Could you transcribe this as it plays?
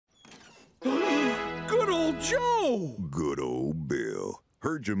Joe! Good old Bill.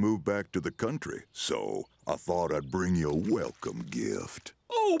 Heard you moved back to the country, so I thought I'd bring you a welcome gift.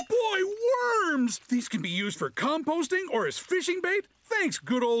 Oh boy, worms! These can be used for composting or as fishing bait. Thanks,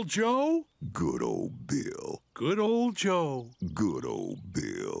 good old Joe. Good old Bill. Good old Joe. Good old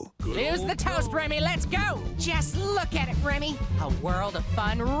Bill. Lose the toast, Remy. Let's go. Just look at it, Remy. A world of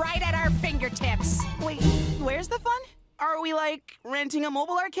fun right at our fingertips. Wait, where's the fun? Are we, like, renting a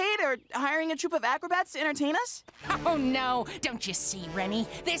mobile arcade or hiring a troupe of acrobats to entertain us? Oh, no. Don't you see, Remy?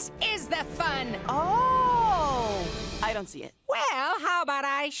 This is the fun. Oh, I don't see it. Well, how about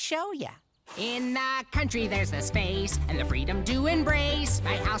I show ya? In the country, there's the space and the freedom to embrace.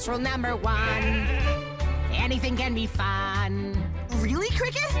 My house rule number 1. Anything can be fun. Really,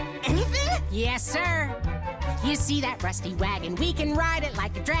 Cricket? Anything? Yes, sir. You see that rusty wagon? We can ride it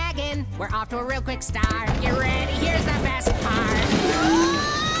like a dragon. We're off to a real quick start. You ready? Here's the best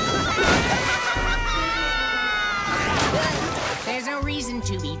part. There's no reason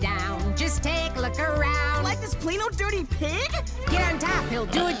to be down. Just take a look around. Like this plain old dirty pig? Get on top, he'll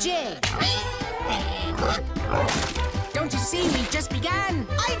do a jig. Don't you see we've just begun?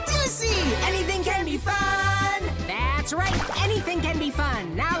 I do see! Anything can be fun! That's right, anything can be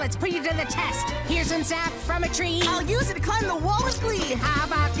fun. Now let's put you to the test. Here's some sap from a tree. I'll use it to climb the wall with glee. How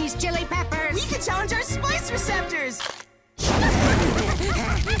about these chili peppers? We can challenge our spice receptors.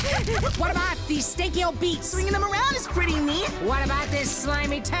 What about these stinky old beets? Swinging them around is pretty neat. What about this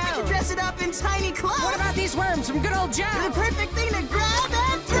slimy We can toad? dress it up in tiny clothes. What about these worms from good old Joe? The perfect thing to grab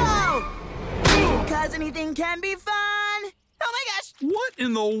and throw. 'Cause anything can be fun. Oh my gosh! What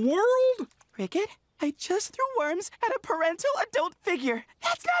in the world? Cricket, I just threw worms at a parental adult figure.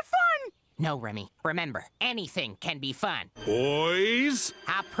 That's not fun! No, Remy. Remember, anything can be fun. Boys?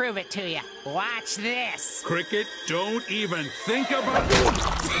 I'll prove it to you. Watch this. Cricket, don't even think about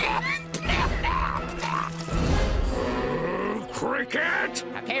Cricket!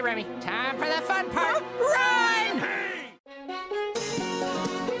 Okay, Remy. Time for the fun part. Run! Hey!